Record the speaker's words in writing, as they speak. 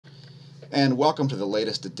And welcome to the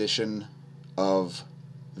latest edition of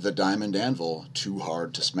the Diamond Anvil Too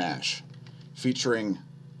Hard to Smash, featuring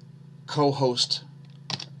co-host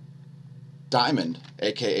Diamond,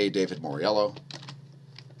 aka David Moriello,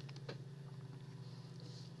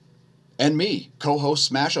 and me, co-host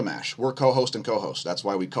smAsho. We're co-host and co-host. That's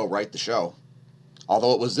why we co-write the show.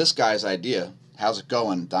 Although it was this guy's idea. How's it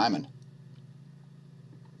going, Diamond?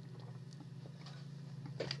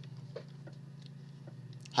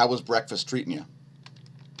 How was breakfast treating you?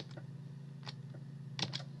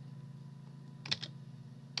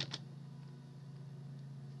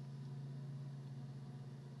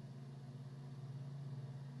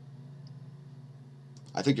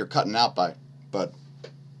 I think you're cutting out, bud.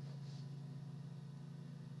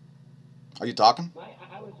 Are you talking?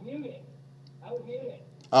 I was muted.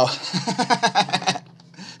 Oh.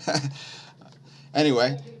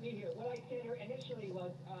 Anyway. What I said initially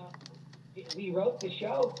was, we wrote the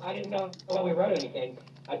show. I didn't know we wrote anything.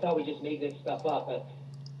 I thought we just made this stuff up. But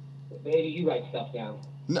maybe you write stuff down.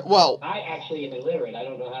 No, well, I actually am illiterate. I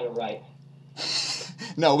don't know how to write.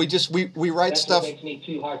 No, we write That's stuff. What makes me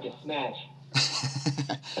too hard to smash.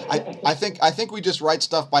 I think we just write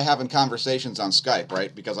stuff by having conversations on Skype,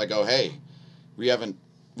 right? Because I go, hey, we haven't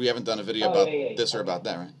done a video about this or about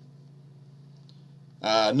that, right?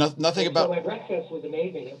 Nothing about. So my breakfast was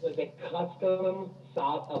amazing. It was a custom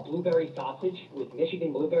blueberry sausage with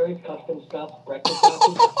Michigan blueberries, custom stuffed breakfast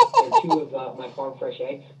sausage, and two of my farm fresh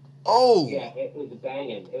eggs. Oh. Yeah, it was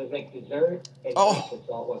banging. It was like dessert and breakfast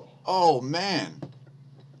all at once. Oh man,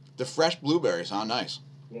 the fresh blueberries, huh? Nice.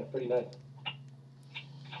 Yeah, pretty nice.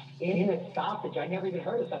 In a sausage, I never even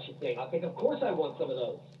heard of such a thing. I think, of course, I want some of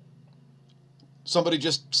those. Somebody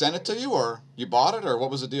just sent it to you, or you bought it, or what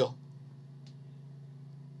was the deal?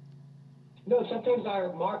 No, sometimes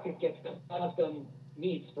our market gets custom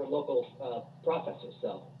meats from local processors.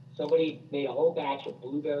 So somebody made a whole batch of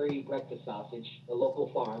blueberry breakfast sausage, a local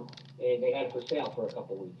farm, and they had it for sale for a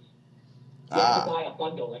couple weeks. You had to buy a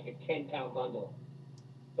bundle, like a 10-pound bundle,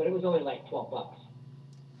 but it was only like $12.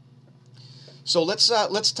 So let's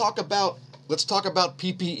talk about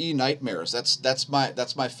PPE nightmares. That's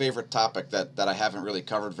my favorite topic that I haven't really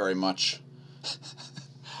covered very much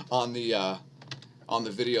on the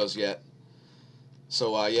videos yet.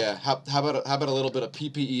 So yeah, how about a little bit of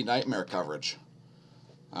PPE nightmare coverage?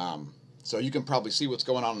 So you can probably see what's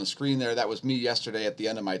going on the screen there. That was me yesterday at the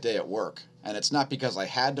end of my day at work, and it's not because I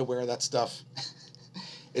had to wear that stuff.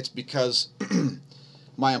 It's because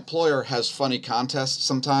my employer has funny contests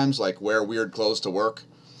sometimes, like wear weird clothes to work.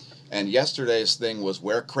 And yesterday's thing was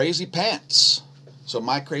wear crazy pants. So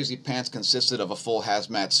my crazy pants consisted of a full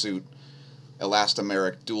hazmat suit,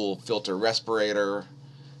 elastomeric dual filter respirator,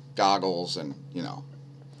 goggles, and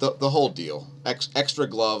the whole deal. Extra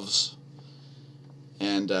gloves.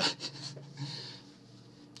 And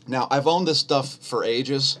now I've owned this stuff for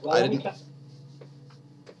ages. Well, I didn't.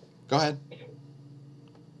 Go ahead.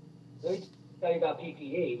 Let me tell you about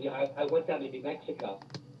PPE. I went down to New Mexico,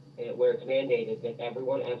 where it's mandated that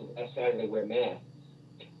everyone has a Saturday wear masks,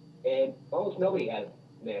 and almost nobody had a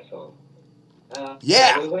mask on.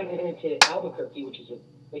 Yeah. We went into Albuquerque, which is a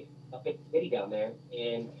big city down there,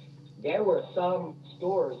 and there were some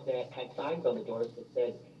stores that had signs on the doors that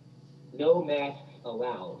said, "No masks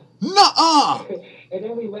allowed." Nuh-uh. And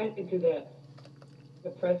then we went into the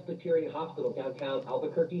Presbyterian Hospital downtown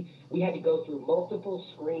Albuquerque. We had to go through multiple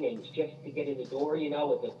screenings just to get in the door,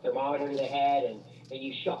 with the thermometer they had, and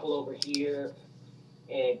you shuffle over here,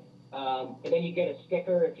 and then you get a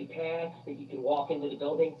sticker if you pass that you can walk into the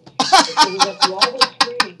building. And so we went through all the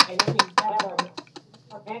screenings, and then we got our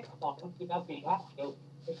mask off. So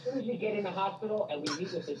as soon as we get in the hospital and we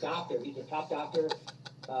meet with the doctor, he's a top doctor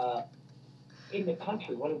in the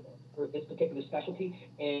country, for this particular specialty,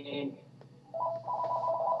 and he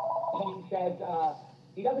says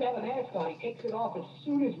he doesn't have a mask on. He takes it off as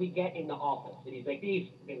soon as we get in the office. And he's like, these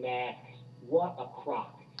masks, what a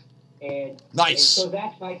crock. And, nice. And so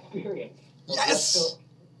that's my experience. Yes. What's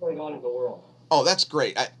going on in the world. Oh, that's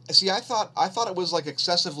great. I thought it was like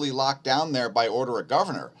excessively locked down there by order of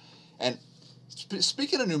governor. And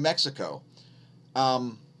speaking of New Mexico, I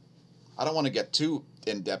don't want to get too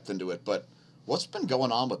in depth into it, but what's been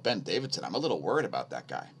going on with Ben Davidson? I'm a little worried about that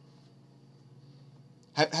guy.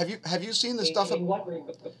 Have you seen the stuff?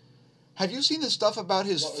 Have you seen the stuff about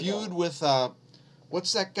his feud with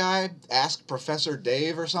what's that guy? Ask Professor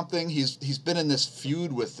Dave or something. He's been in this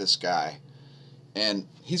feud with this guy, and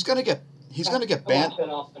he's gonna get banned.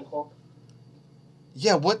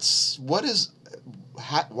 Yeah, why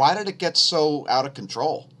did it get so out of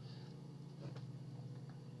control?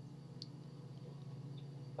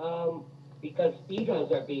 because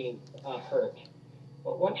egos are being hurt.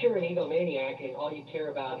 But once you're an egomaniac and all you care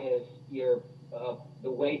about is your the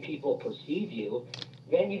way people perceive you,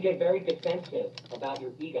 then you get very defensive about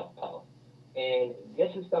your ego. And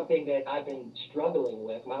this is something that I've been struggling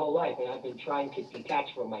with my whole life, and I've been trying to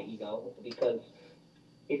detach from my ego because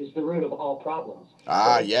it is the root of all problems.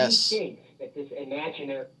 Ah, so yes. He thinks that this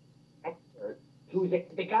imaginary expert, who's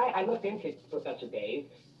the guy I looked into, Professor Dave,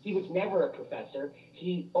 he was never a professor.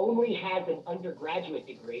 He only has an undergraduate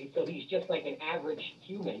degree, so he's just like an average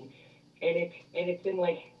human. And it's in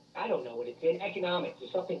like, I don't know what it's in, economics or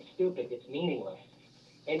something stupid that's meaningless.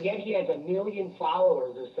 And yet he has 1 million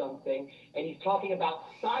followers or something, and he's talking about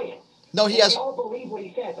science. No, he and has. They all believe what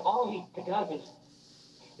he says. All he does is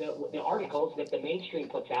the articles that the mainstream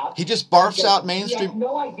puts out. He just barfs out mainstream. He has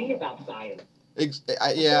no idea about science.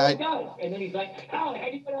 Yeah. He does. And then he's like, oh,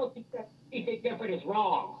 anyone else thinks anything different is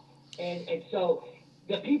wrong. And so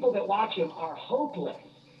the people that watch him are hopeless.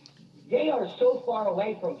 They are so far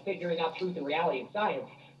away from figuring out truth and reality in science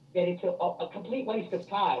that it's a complete waste of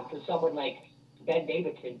time for someone like Ben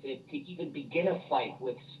Davidson to even begin a fight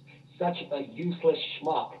with such a useless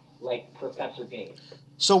schmuck like Professor Dave.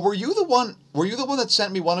 So were you the one that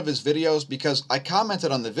sent me one of his videos? Because I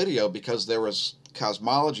commented on the video because there was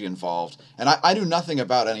cosmology involved, and I knew nothing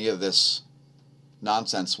about any of this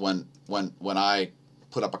nonsense when I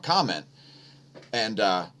put up a comment, and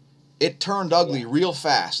it turned ugly real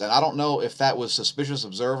fast. And I don't know if that was Suspicious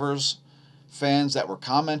Observers fans that were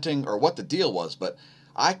commenting or what the deal was, but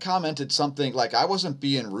I commented something like I wasn't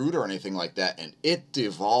being rude or anything like that, and it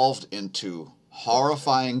devolved into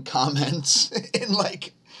horrifying comments in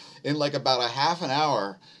like about a half an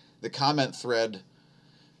hour. The comment thread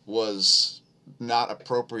was not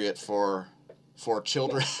appropriate for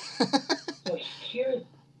children. So here's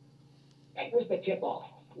the tip off.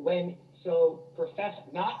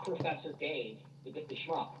 Not Professor Dave, the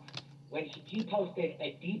schmuck, when he posted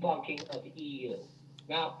a debunking of the EU.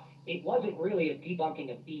 Now, it wasn't really a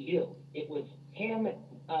debunking of EU. It was him.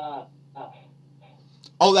 Oh,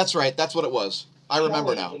 that's right. That's what it was. I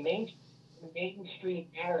remember now. The mainstream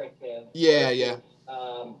narrative. Yeah.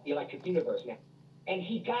 The electric universe now. And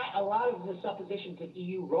he got a lot of the suppositions of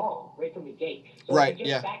EU wrong right from the gate. So right, if you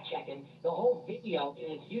just fact check him, the whole video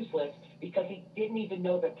is useless because he didn't even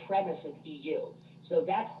know the premise of EU. So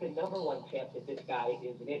that's the number one tip, that this guy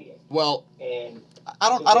is an idiot. Well, and I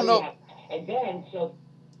don't know. And then, so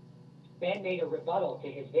Ben made a rebuttal to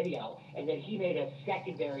his video, and then he made a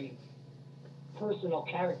secondary personal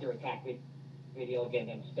character attack video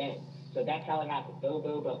against Ben. So that's how it happened. Boom,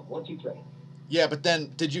 boom, boom. 1, 2, 3. Yeah, but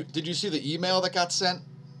then did you see the email that got sent?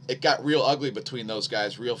 It got real ugly between those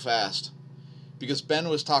guys real fast, because Ben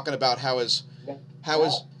was talking about how his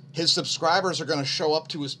subscribers are going to show up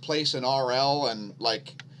to his place in RL, and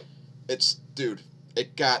like,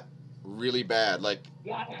 it got really bad. Like,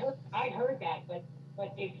 yeah, I heard that, but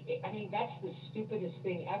I mean, that's the stupidest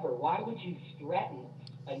thing ever. Why would you threaten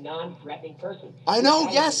a non-threatening person? I know.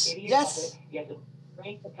 Yes. He has a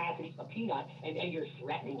brain capacity of a peanut, and you're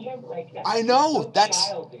threatening him like that. I know. So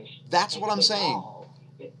childish. That's what I'm saying.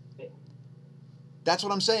 That's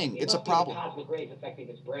what I'm saying. It's a problem. The cosmic rays affecting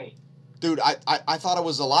his brain. Dude, I thought it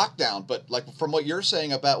was a lockdown, but like from what you're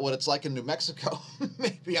saying about what it's like in New Mexico,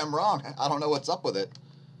 maybe I'm wrong. I don't know what's up with it.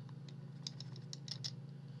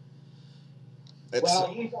 Well,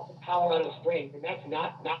 he's up in Colorado Springs, and that's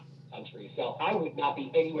not country, so I would not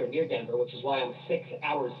be anywhere near Denver, which is why I'm 6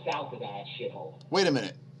 hours south of that shithole. Wait a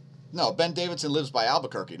minute. No, Ben Davidson lives by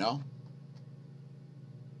Albuquerque, no?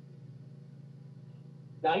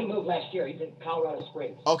 No, he moved last year. He's in Colorado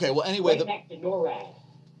Springs. Okay, well, anyway... Right next to NORAD.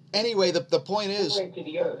 Anyway, the point is... Into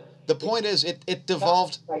the earth. The point is, it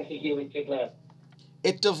devolved...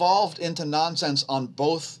 It devolved into nonsense on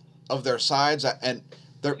both of their sides, and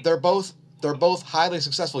they're both highly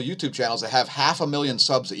successful YouTube channels that have 500,000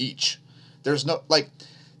 subs each. There's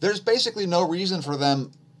basically no reason for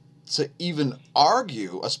them to even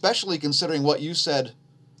argue, especially considering what you said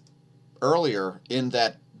earlier in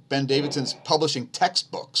that Ben Davidson's publishing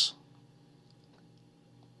textbooks.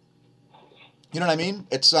 You know what I mean?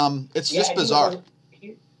 It's just bizarre.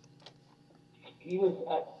 He was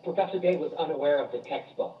Professor Dave was unaware of the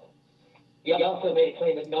textbook. He also made a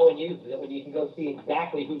claim that no one uses it when you can go see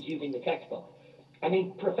exactly who's using the textbook. I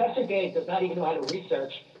mean, Professor Dave does not even know how to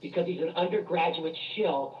research because he's an undergraduate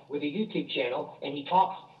shill with a YouTube channel, and he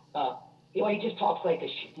talks, he just talks like a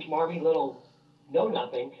smarmy little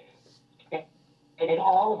know-nothing, and then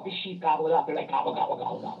all of the sheep gobble it up. They're like, gobble, gobble,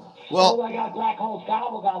 gobble, gobble. Well, oh my God, black holes,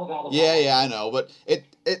 gobble, gobble, gobble, gobble. Yeah, I know, but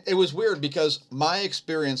it was weird because my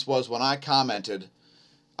experience was when I commented,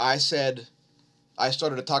 I said, I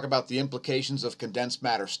started to talk about the implications of condensed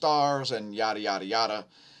matter stars and yada yada yada,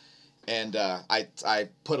 and I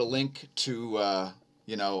put a link to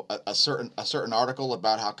you know, a certain article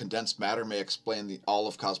about how condensed matter may explain all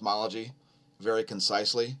of cosmology very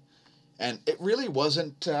concisely, and it really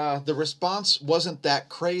wasn't the response wasn't that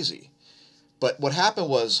crazy. But what happened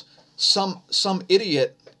was some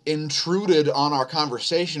idiot intruded on our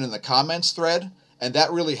conversation in the comments thread, and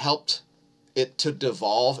that really helped it to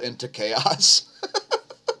devolve into chaos.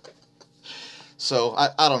 So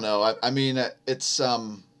I don't know. I mean, it's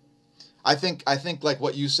I think like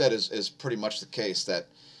what you said is pretty much the case, that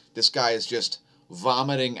this guy is just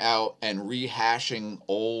vomiting out and rehashing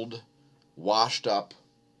old, washed up,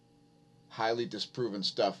 highly disproven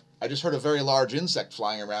stuff. I just heard a very large insect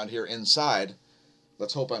flying around here inside.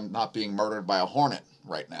 Let's hope I'm not being murdered by a hornet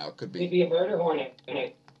right now. It could be. Could be a murder hornet.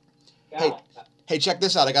 Hey, check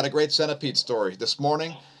this out. I got a great centipede story. This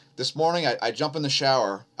morning, I jump in the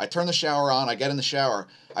shower. I turn the shower on. I get in the shower.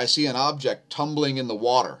 I see an object tumbling in the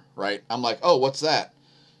water, right? I'm like, oh, what's that?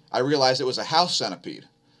 I realized it was a house centipede.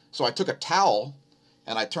 So I took a towel,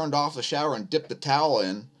 and I turned off the shower and dipped the towel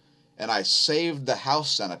in, and I saved the house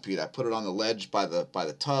centipede. I put it on the ledge by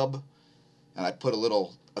the tub, and I put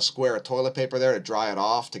a square of toilet paper there to dry it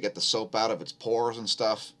off, to get the soap out of its pores and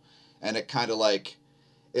stuff. And it kind of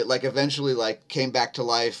eventually came back to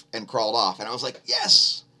life and crawled off. And I was like,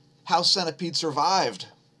 yes, house centipede survived.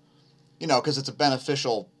 You know, because it's a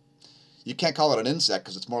beneficial, you can't call it an insect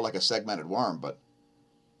because it's more like a segmented worm, but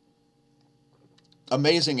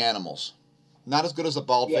amazing animals. Not as good as a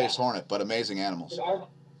bald-faced hornet, but amazing animals.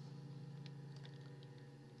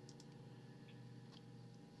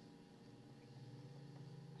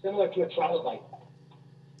 Similar to a trilobite.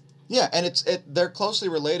 Yeah, and they're closely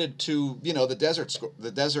related to, you know, the desert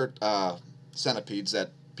centipedes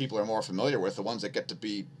that people are more familiar with, the ones that get to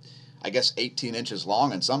be, I guess, 18 inches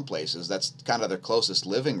long in some places. That's kind of their closest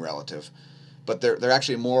living relative. But they're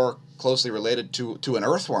actually more closely related to an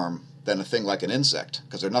earthworm than a thing like an insect,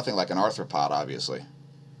 because they're nothing like an arthropod, obviously.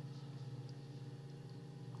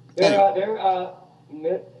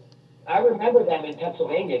 I remember them in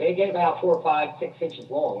Pennsylvania. They get about 4, 5, 6 inches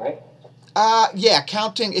long, right? Yeah,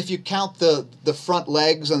 if you count the front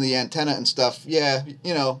legs and the antenna and stuff, yeah,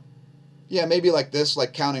 you know, yeah, maybe like this,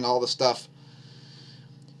 like counting all the stuff.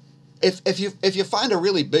 If you find a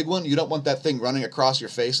really big one, you don't want that thing running across your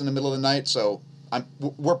face in the middle of the night. So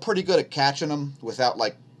we're pretty good at catching them without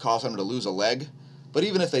like causing them to lose a leg. But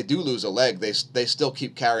even if they do lose a leg, they still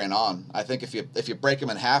keep carrying on. I think if you break them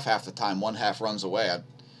in half the time, one half runs away. I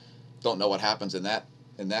don't know what happens in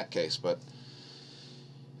that case, but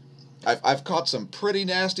I've caught some pretty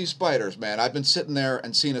nasty spiders, man. I've been sitting there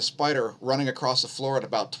and seen a spider running across the floor at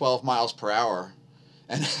about 12 miles per hour,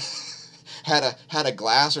 and had a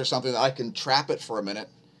glass or something that I can trap it for a minute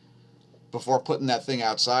before putting that thing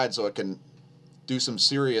outside so it can do some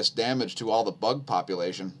serious damage to all the bug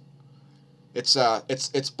population. It's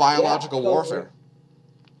biological warfare.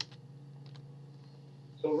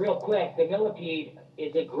 So real quick, the millipede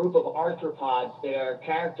is a group of arthropods that are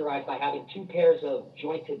characterized by having 2 pairs of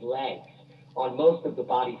jointed legs on most of the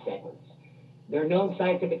body segments. They're known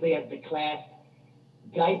scientifically as the class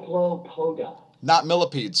Diplopoda. Not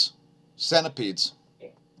millipedes. Centipedes.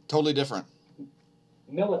 Totally different.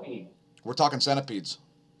 Millipede. We're talking centipedes.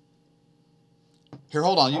 Here,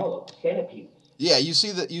 hold on. Oh, centipedes. Yeah, you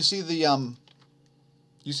see the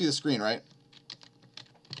screen, right?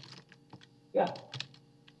 Yeah.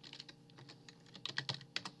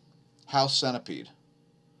 House centipede.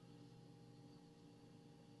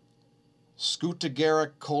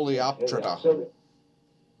 Scutigera coleoptrata. So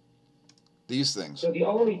these things. So the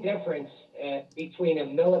only difference between a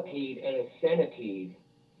millipede and a centipede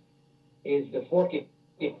is the forked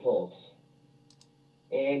poles.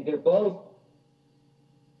 And they're both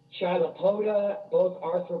Chilopoda, both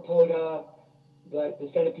arthropoda, but the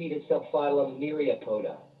centipede is subphylum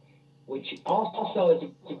Myriapoda, which also as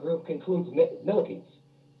a group concludes millipedes.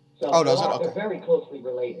 So does it? Okay. They're very closely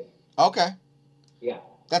related. Okay. Yeah.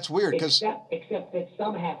 That's weird because except that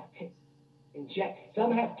some have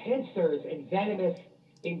pincers and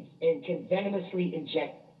can venomously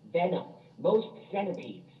inject venom. Most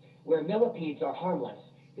centipedes, where millipedes are harmless,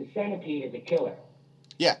 the centipede is a killer.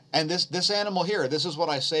 Yeah, and this animal here, this is what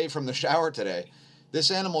I saved from the shower today.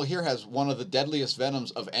 This animal here has one of the deadliest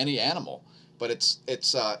venoms of any animal, but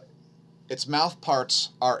its mouth parts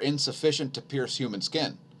are insufficient to pierce human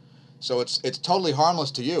skin. So it's totally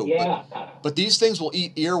harmless to you. Yeah. But these things will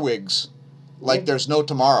eat earwigs like there's no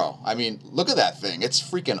tomorrow. I mean, look at that thing. It's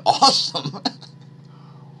freaking awesome.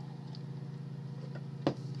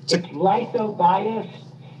 It's Lysobius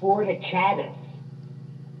forticatus.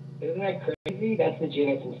 Isn't that crazy? That's the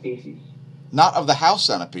genus and species. Not of the house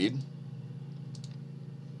centipede.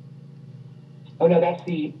 Oh no, that's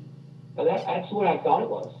the. Oh, that's what I thought it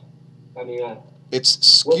was. I mean,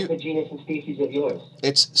 It's what's the genus and species of yours?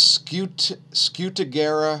 It's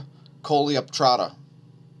Scutigera coleoptrata.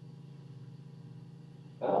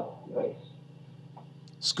 Oh, nice.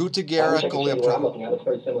 Scutigera I wish I could show you what I'm coleoptrata. looking at. It's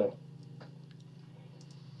very similar.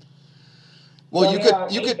 Well, So you there are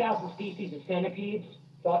could 8,000 species of centipedes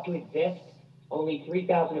thought to exist, only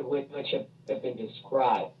 3,000 of which have been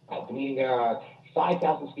described, meaning there are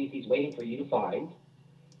 5,000 species waiting for you to find.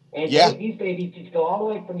 And Yeah. these babies just go all the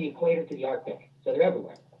way from the equator to the Arctic, so they're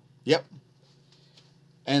everywhere. Yep.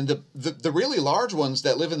 And the really large ones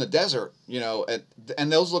that live in the desert, you know,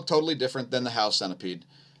 and those look totally different than the house centipede.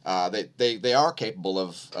 They are capable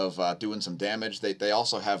of doing some damage. They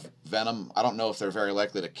also have venom. I don't know if they're very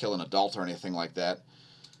likely to kill an adult or anything like that.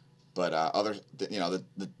 But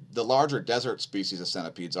the larger desert species of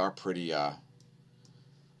centipedes are pretty.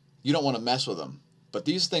 You don't want to mess with them. But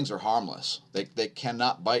these things are harmless. They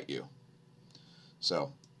cannot bite you.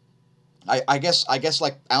 So, I guess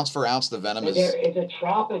like ounce for ounce, the venom is. There is a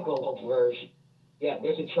tropical version. Yeah,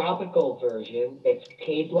 there's a tropical version that's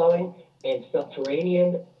cave dwelling and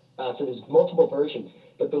subterranean. So there's multiple versions,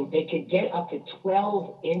 but they could get up to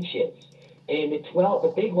 12 inches, and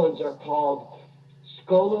the big ones are called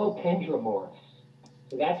scolopendromorphs.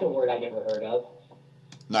 So that's a word I never heard of.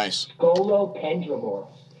 Nice.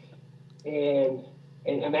 Scolopendromorphs, and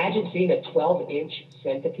imagine seeing a 12-inch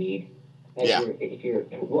centipede if you're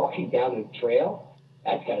walking down a trail.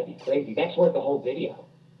 That's got to be crazy. That's worth the whole video.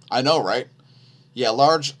 I know, right? Yeah,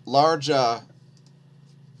 large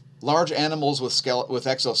animals with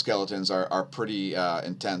exoskeletons are pretty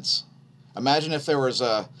intense. Imagine if there was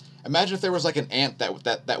like an ant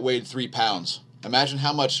that weighed 3 pounds. Imagine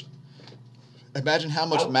how much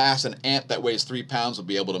mass an ant that weighs 3 pounds would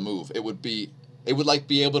be able to move. It would be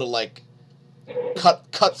able to like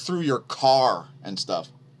cut through your car and stuff.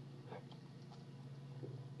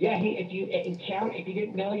 Yeah, if you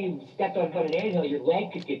didn't know you stepped on an anthill, your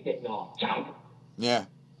leg could get bitten off. Yeah.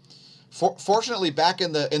 Fortunately, back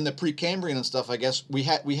in the Precambrian and stuff, I guess we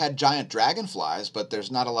had giant dragonflies, but there's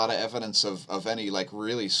not a lot of evidence of any like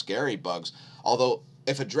really scary bugs. Although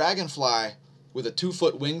if a dragonfly with a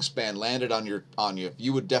 2-foot wingspan landed on you,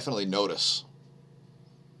 you would definitely notice.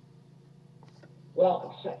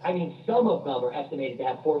 Well, I mean, some of them are estimated to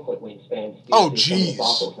have 4-foot wingspans. Oh, jeez.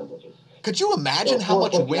 Could you imagine how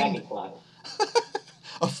much wind?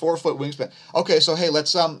 A 4-foot wingspan. Okay, so hey,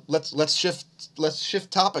 let's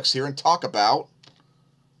shift topics here and talk about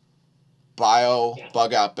bio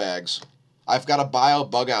bug out bags. I've got a bio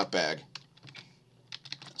bug out bag.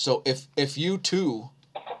 So if you too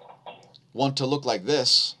want to look like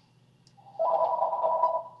this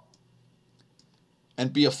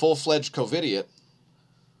and be a full-fledged covidiot,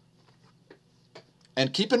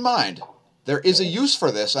 and keep in mind there is a use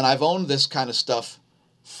for this, and I've owned this kind of stuff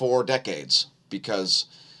for decades. Because,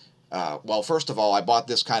 well, first of all, I bought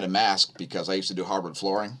this kind of mask because I used to do hardwood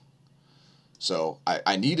flooring. So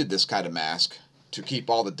I needed this kind of mask to keep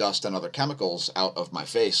all the dust and other chemicals out of my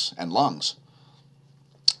face and lungs.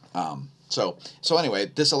 So anyway,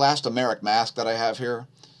 this elastomeric mask that I have here,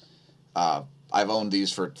 I've owned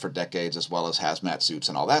these for decades, as well as hazmat suits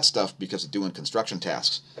and all that stuff because of doing construction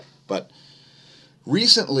tasks. But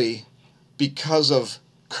recently, because of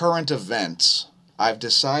current events, I've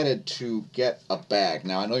decided to get a bag.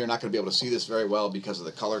 Now, I know you're not going to be able to see this very well because of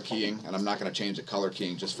the color keying, and I'm not going to change the color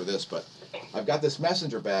keying just for this, but I've got this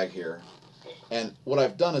messenger bag here, and what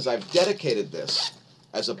I've done is I've dedicated this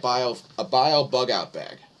as a bio bug out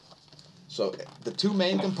bag. So the 2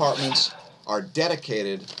 main compartments are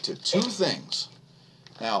dedicated to 2 things.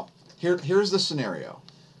 Now, here's the scenario.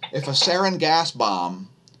 If a sarin gas bomb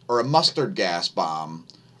or a mustard gas bomb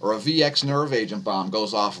or a VX nerve agent bomb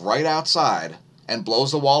goes off right outside and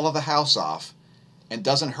blows the wall of the house off and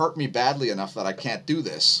doesn't hurt me badly enough that I can't do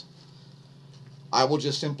this, I will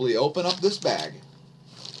just simply open up this bag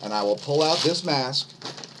and I will pull out this mask,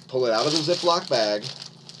 pull it out of the Ziploc bag,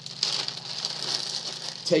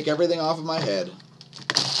 take everything off of my head,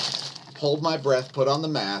 hold my breath, put on the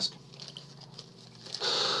mask,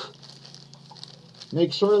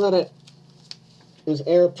 make sure that it is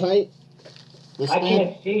airtight. I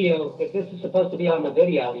can't see you. If this is supposed to be on the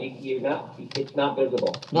video, it's not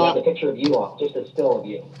visible. No, you have the picture of you off, just a still of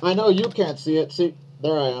you. I know you can't see it. See,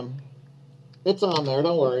 there I am. It's on there,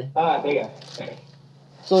 don't worry. There you go.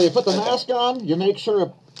 So you put the mask on, you make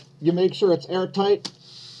sure it's airtight,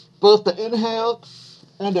 both the inhale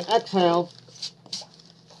and the exhale,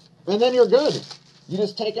 and then you're good. You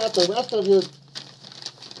just take out the rest of your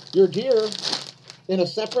your gear in a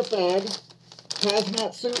separate bag,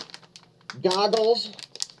 hazmat suit, goggles,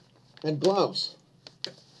 and gloves.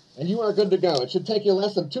 And you are good to go. It should take you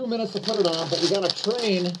less than 2 minutes to put it on, but you got to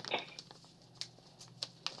train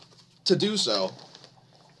to do so.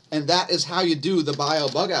 And that is how you do the bio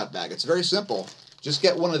bug out bag. It's very simple. Just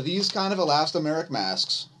get one of these kind of elastomeric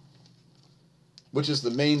masks, which is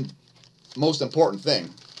the most important thing.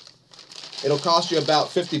 It'll cost you about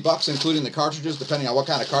 $50 including the cartridges, depending on what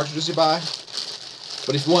kind of cartridges you buy.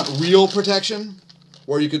 But if you want real protection,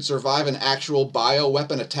 where you could survive an actual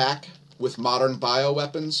bioweapon attack with modern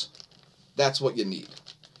bioweapons, that's what you need.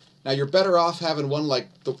 Now, you're better off having one like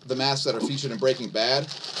the masks that are featured in Breaking Bad,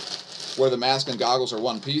 where the mask and goggles are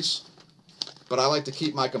one piece. But I like to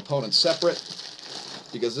keep my components separate,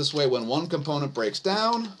 because this way when one component breaks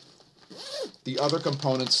down, the other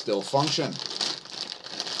components still function.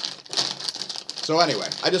 So anyway,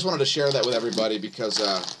 I just wanted to share that with everybody because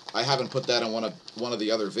I haven't put that in one of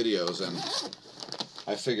the other videos, and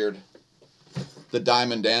I figured the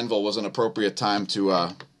Diamond Anvil was an appropriate time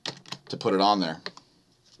to put it on there.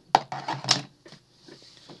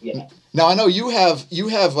 Yeah. Now I know you have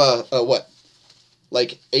what,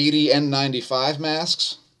 like 80 N95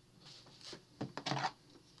 masks,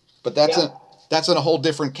 but that's in a whole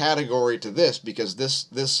different category to this, because this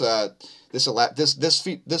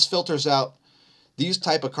filters out these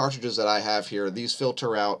type of cartridges that I have here. These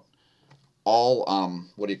filter out all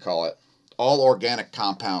all organic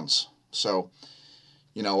compounds. So,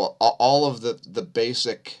 you know, all of the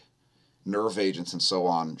basic nerve agents and so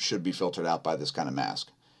on should be filtered out by this kind of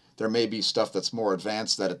mask. There may be stuff that's more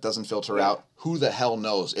advanced that it doesn't filter out. Who the hell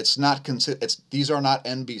knows? These are not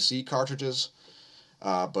NBC cartridges,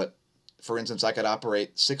 but for instance, I could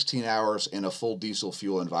operate 16 hours in a full diesel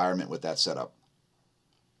fuel environment with that setup.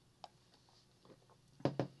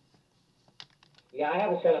 Yeah, I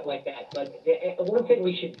have a setup like that. But one thing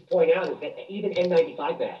we should point out is that even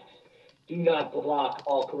N95 masks do not block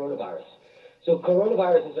all coronavirus. So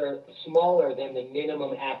coronaviruses are smaller than the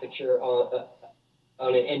minimum aperture on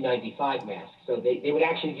an N95 mask. So they would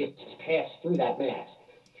actually just pass through that mask.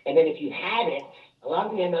 And then if you had it, a lot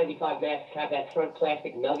of the N95 masks have that front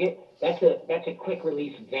plastic nugget. That's a quick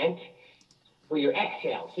release vent for your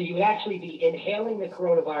exhale. So you would actually be inhaling the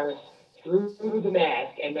coronavirus through the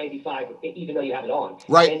mask, N95, even though you have it on.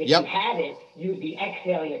 Right. And if you had it, you'd be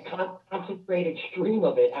exhaling a concentrated stream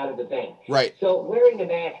of it out of the vent. Right. So wearing the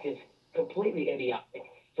mask is completely idiotic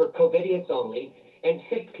for COVIDians only and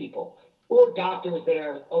sick people, or doctors that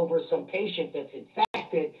are over some patient that's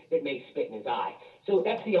infected that may spit in his eye. So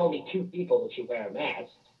that's the only two people that should wear a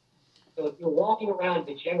mask. So if you're walking around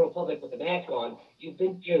the general public with a mask on, you've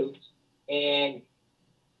been duped, and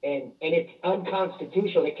it's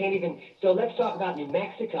unconstitutional. They can't even. So let's talk about New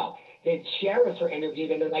Mexico. The sheriffs are interviewed,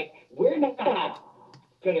 and they're like, "We're not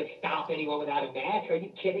going to stop anyone without a mask. Are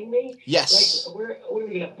you kidding me? Yes. Like, we're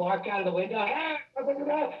going to bark out of the window.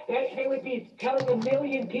 They would be telling 1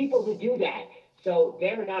 million people to do that. So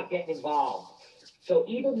they're not getting involved. So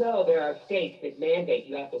even though there are states that mandate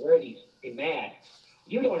you have to wear these masks,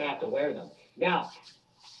 you don't have to wear them. Now,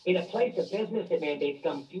 in a place of business that mandates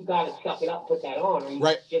them, you got to suck it up, put that on, or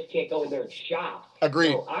you just can't go in there and shop.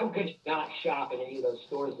 Agreed. So I'm going to not shop in any of those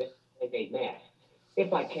stores that mandate masks,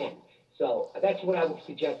 if I can. So that's what I would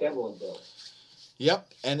suggest everyone do. Yep,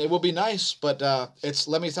 and it will be nice, but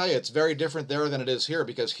let me tell you, it's very different there than it is here,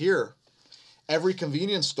 because here, every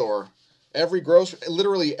convenience store,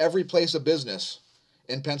 literally every place of business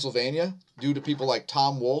in Pennsylvania, due to people like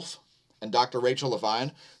Tom Wolfe and Dr. Rachel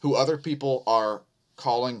Levine, who other people are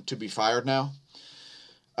calling to be fired now,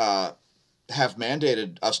 have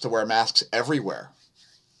mandated us to wear masks everywhere.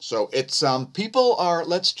 So it's people are,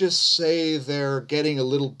 let's just say, they're getting a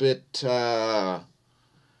little bit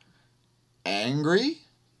angry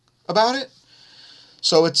about it.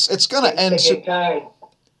 So it's gonna end.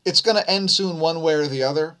 It's gonna end soon, one way or the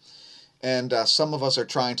other. And some of us are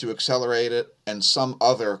trying to accelerate it, and some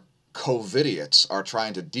other COVIDiots are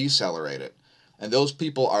trying to decelerate it. And those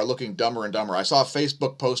people are looking dumber and dumber. I saw a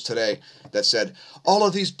Facebook post today that said, all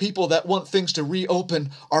of these people that want things to reopen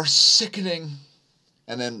are sickening.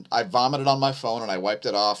 And then I vomited on my phone and I wiped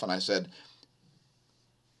it off and I said,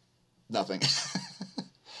 nothing.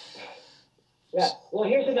 Yeah. Well,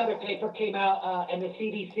 here's another paper came out, and the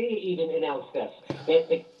CDC even announced this,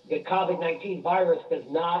 that the COVID-19 virus does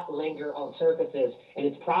not linger on surfaces, and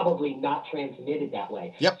it's probably not transmitted that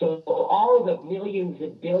way. Yep. So all of the millions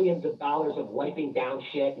and billions of dollars of wiping down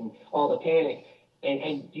shit and all the panic,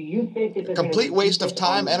 and do you think that they're complete waste of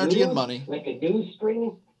time, energy, and money? Like a news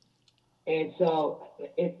screen? And so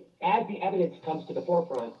as the evidence comes to the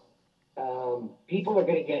forefront, people are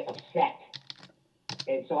going to get upset.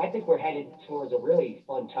 And so I think we're headed towards a really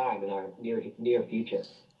fun time in our near future.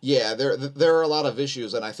 Yeah, there are a lot of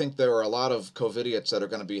issues, and I think there are a lot of COVIDiots that are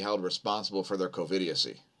going to be held responsible for their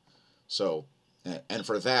COVIDiocy. So, and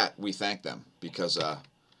for that, we thank them because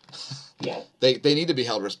Yeah. they need to be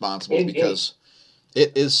held responsible because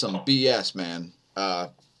it is some BS, man. I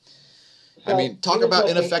mean, talk about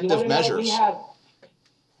ineffective measures.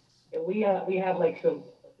 We have like some.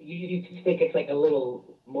 You think it's like a little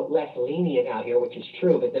less lenient out here, which is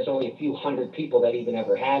true, but there's only a few hundred people that even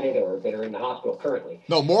ever had it or that are in the hospital currently.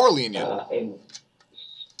 No, more lenient.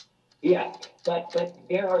 Yeah, but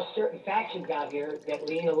there are certain factions out here that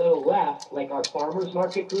lean a little left, like our farmers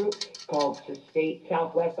market group called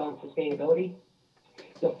Southwest on Sustainability.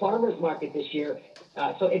 The farmers market this year,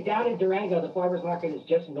 down in Durango, the farmers market is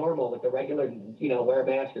just normal with the regular, wear a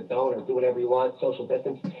mask or don't or do whatever you want, social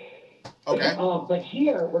distance. Okay. But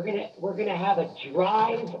here we're gonna have a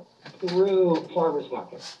drive-through farmers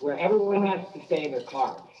market where everyone has to stay in their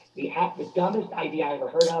car. The dumbest idea I ever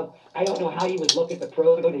heard of. I don't know how you would look at the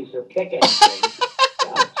produce or pick anything.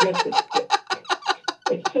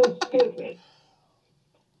 It's so stupid.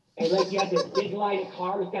 And like you have this big line of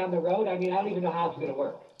cars down the road. I mean, I don't even know how it's gonna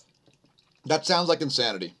work. That sounds like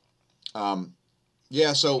insanity.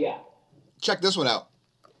 Yeah. Check this one out.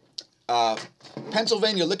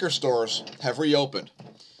 Pennsylvania liquor stores have reopened.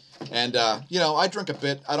 And, I drink a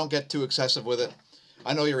bit. I don't get too excessive with it.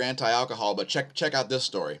 I know you're anti-alcohol, but check out this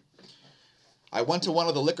story. I went to one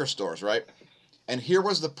of the liquor stores, right? And here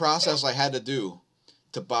was the process I had to do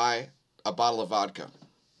to buy a bottle of vodka.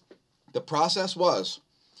 The process was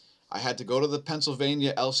I had to go to the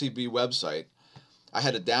Pennsylvania LCB website. I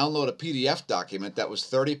had to download a PDF document that was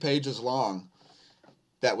 30 pages long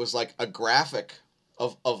that was like a graphic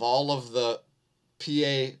of all of the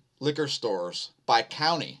PA liquor stores by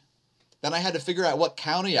county. Then I had to figure out what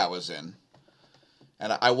county I was in.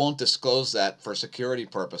 And I won't disclose that for security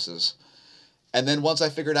purposes. And then once I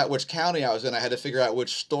figured out which county I was in, I had to figure out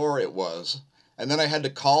which store it was. And then I had to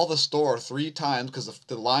call the store 3 times because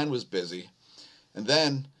the line was busy. And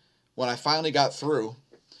then when I finally got through,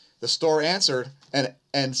 the store answered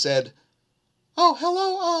and said, "Oh,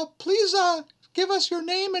 hello, please give us your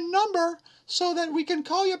name and number so that we can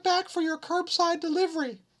call you back for your curbside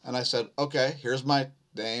delivery." And I said, "Okay, here's my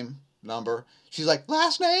name, number." She's like,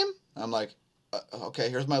 "Last name?" I'm like, "Okay,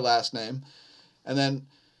 here's my last name." And then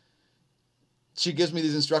she gives me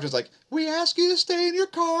these instructions like, "We ask you to stay in your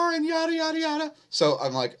car and yada, yada, yada." So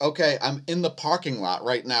I'm like, okay, I'm in the parking lot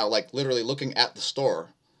right now, like literally looking at the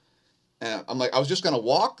store. And I'm like, I was just going to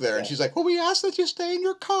walk there. And she's like, "Well, we ask that you stay in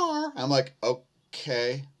your car." I'm like,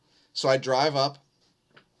 okay. So I drive up,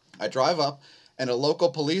 and a local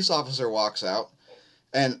police officer walks out.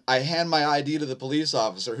 And I hand my ID to the police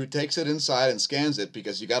officer, who takes it inside and scans it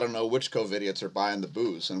because you got to know which COVIDiots are buying the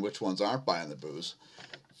booze and which ones aren't buying the booze.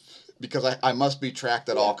 Because I must be tracked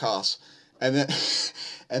at all costs. And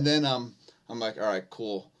then I'm like, all right,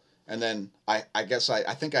 cool. And then I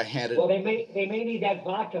think I handed. Well, they may need that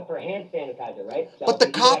vodka for hand sanitizer, right? So but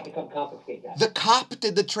the cop have to come confiscate that. The cop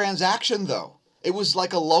did the transaction though. It was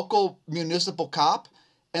like a local municipal cop.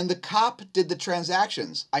 And the cop did the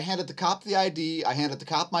transactions. I handed the cop the ID. I handed the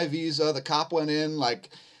cop my Visa. The cop went in, like,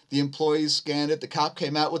 the employees scanned it. The cop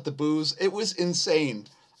came out with the booze. It was insane.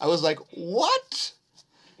 I was like, what?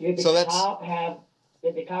 Did the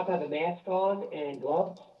cop have a mask on and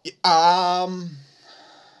gloves?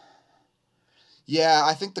 Yeah,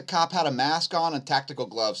 I think the cop had a mask on and tactical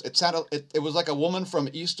gloves. It was like a woman from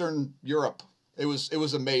Eastern Europe. It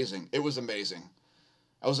was amazing. It was amazing.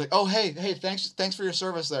 I was like, "Oh, hey, thanks for your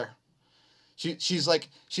service there."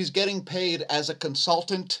 She's getting paid as a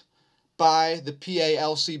consultant by the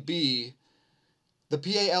PALCB. The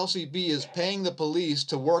PALCB is paying the police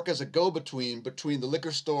to work as a go-between between the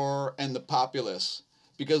liquor store and the populace,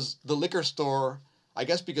 because the liquor store, I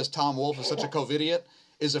guess because Tom Wolfe is such a COVIDiot,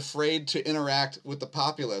 is afraid to interact with the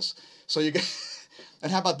populace. So you get,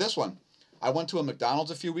 and how about this one? I went to a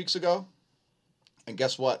McDonald's a few weeks ago, and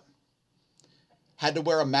guess what? Had to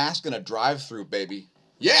wear a mask in a drive-thru, baby.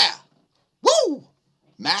 Yeah! Woo!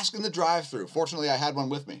 Mask in the drive-thru. Fortunately, I had one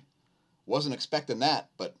with me. Wasn't expecting that,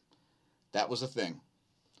 but that was a thing.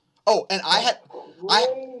 Oh, and I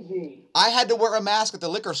had to wear a mask at the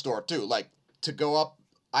liquor store too. Like, to go up,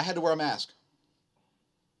 I had to wear a mask.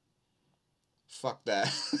 Fuck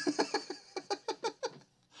that.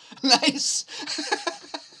 Nice.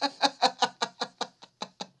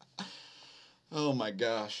 Oh my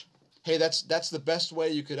gosh. Hey, that's the best way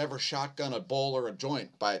you could ever shotgun a bowl or a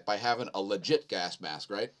joint, by having a legit gas mask,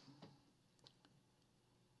 right?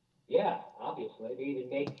 Yeah, obviously. They even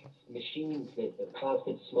make machines that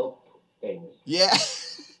constant smoke things. Yeah.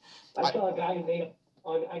 I saw a guy who made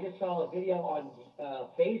I just saw a video on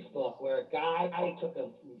Facebook where a guy took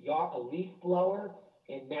a leaf blower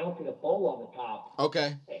and mounted a bowl on the top.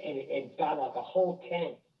 Okay. And got like a whole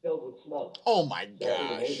tent filled with smoke. Oh my So it was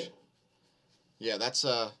gosh. amazing. Yeah, that's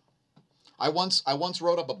I once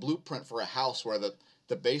wrote up a blueprint for a house where the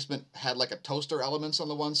basement had like a toaster elements on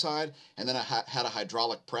the one side, and then it had a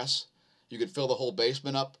hydraulic press. You could fill the whole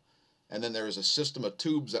basement up, and then there was a system of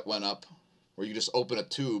tubes that went up where you just open a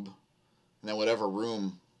tube, and then whatever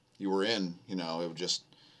room you were in, you know, it would just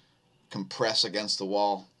compress against the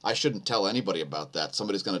wall. I shouldn't tell anybody about that.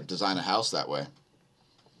 Somebody's going to design a house that way.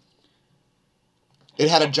 It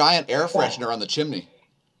had a giant air freshener on the chimney.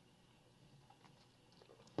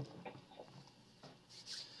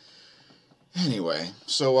 Anyway,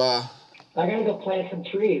 so I gotta go plant some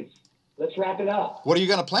trees. Let's wrap it up. what are you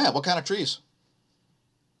going to plant? What kind of trees?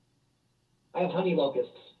 I have honey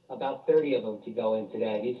locusts, about 30 of them to go in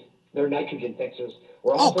today. They're nitrogen fixers.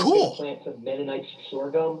 We're Oh, also cool. going to plant some Mennonite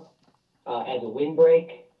sorghum as a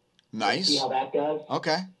windbreak. Nice. See how that does.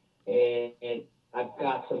 Okay. And I've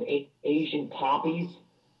got some Asian poppies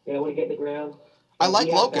that I want to get in the ground. I And like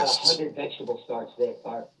we have locusts. about 100 vegetable starts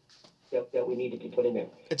that we needed to put in there.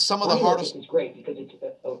 It's some of the Honey hardest. locust is great because it's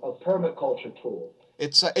a permaculture tool.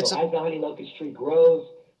 It's So a as the honey locust tree grows,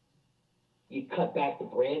 you cut back the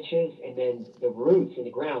branches, and then the roots in the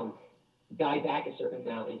ground die back a certain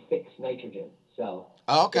amount and fix nitrogen. So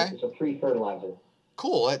oh, okay. it's a free fertilizer.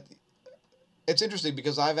 Cool. It's interesting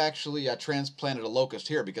because I've actually transplanted a locust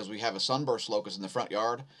here because we have a sunburst locust in the front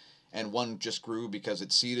yard, and one just grew because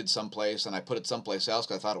it seeded someplace, and I put it someplace else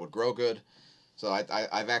because I thought it would grow good. So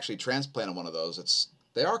I've actually transplanted one of those.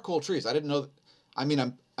 They are cool trees. I didn't know. I mean,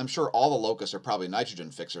 I'm sure all the locusts are probably nitrogen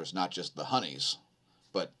fixers, not just the honeys,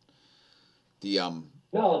 but the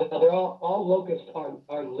No, they're all locusts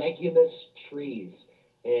are leguminous trees,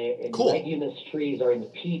 and Cool. leguminous trees are in the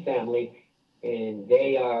pea family, and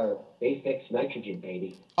they fix nitrogen,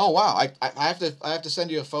 baby. Oh wow! I have to send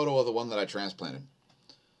you a photo of the one that I transplanted.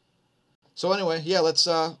 So anyway, yeah, let's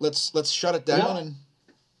shut it down, and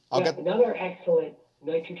I'll get. Another excellent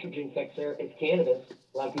nitrogen fixer is cannabis.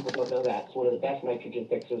 A lot of people don't know that. It's one of the best nitrogen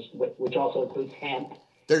fixers, which also includes hemp.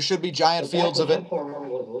 There should be giant But back fields when of it. hemp farming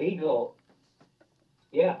was legal.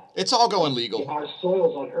 Yeah. It's all going legal. Our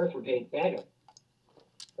soils on Earth were getting better.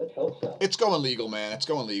 Let's hope so. It's going legal, man. It's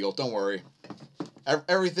going legal. Don't worry.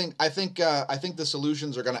 Everything. I think the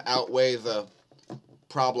solutions are going to outweigh the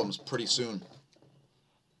problems pretty soon.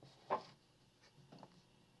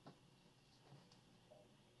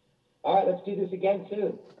 All right, let's do this again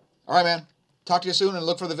soon. All right, man. Talk to you soon, and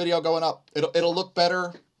look for the video going up. It'll look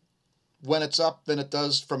better when it's up than it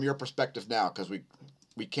does from your perspective now, because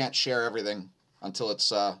we can't share everything until it's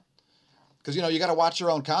because you got to watch your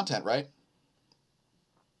own content, right?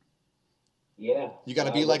 Yeah. You got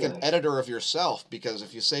to be like an editor of yourself, because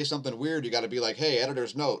if you say something weird, you got to be like, hey,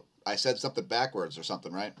 editor's note, I said something backwards or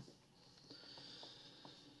something, right?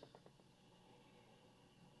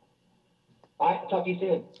 All right, talk to you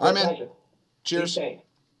soon. All right, man. Pleasure. Cheers. Be safe.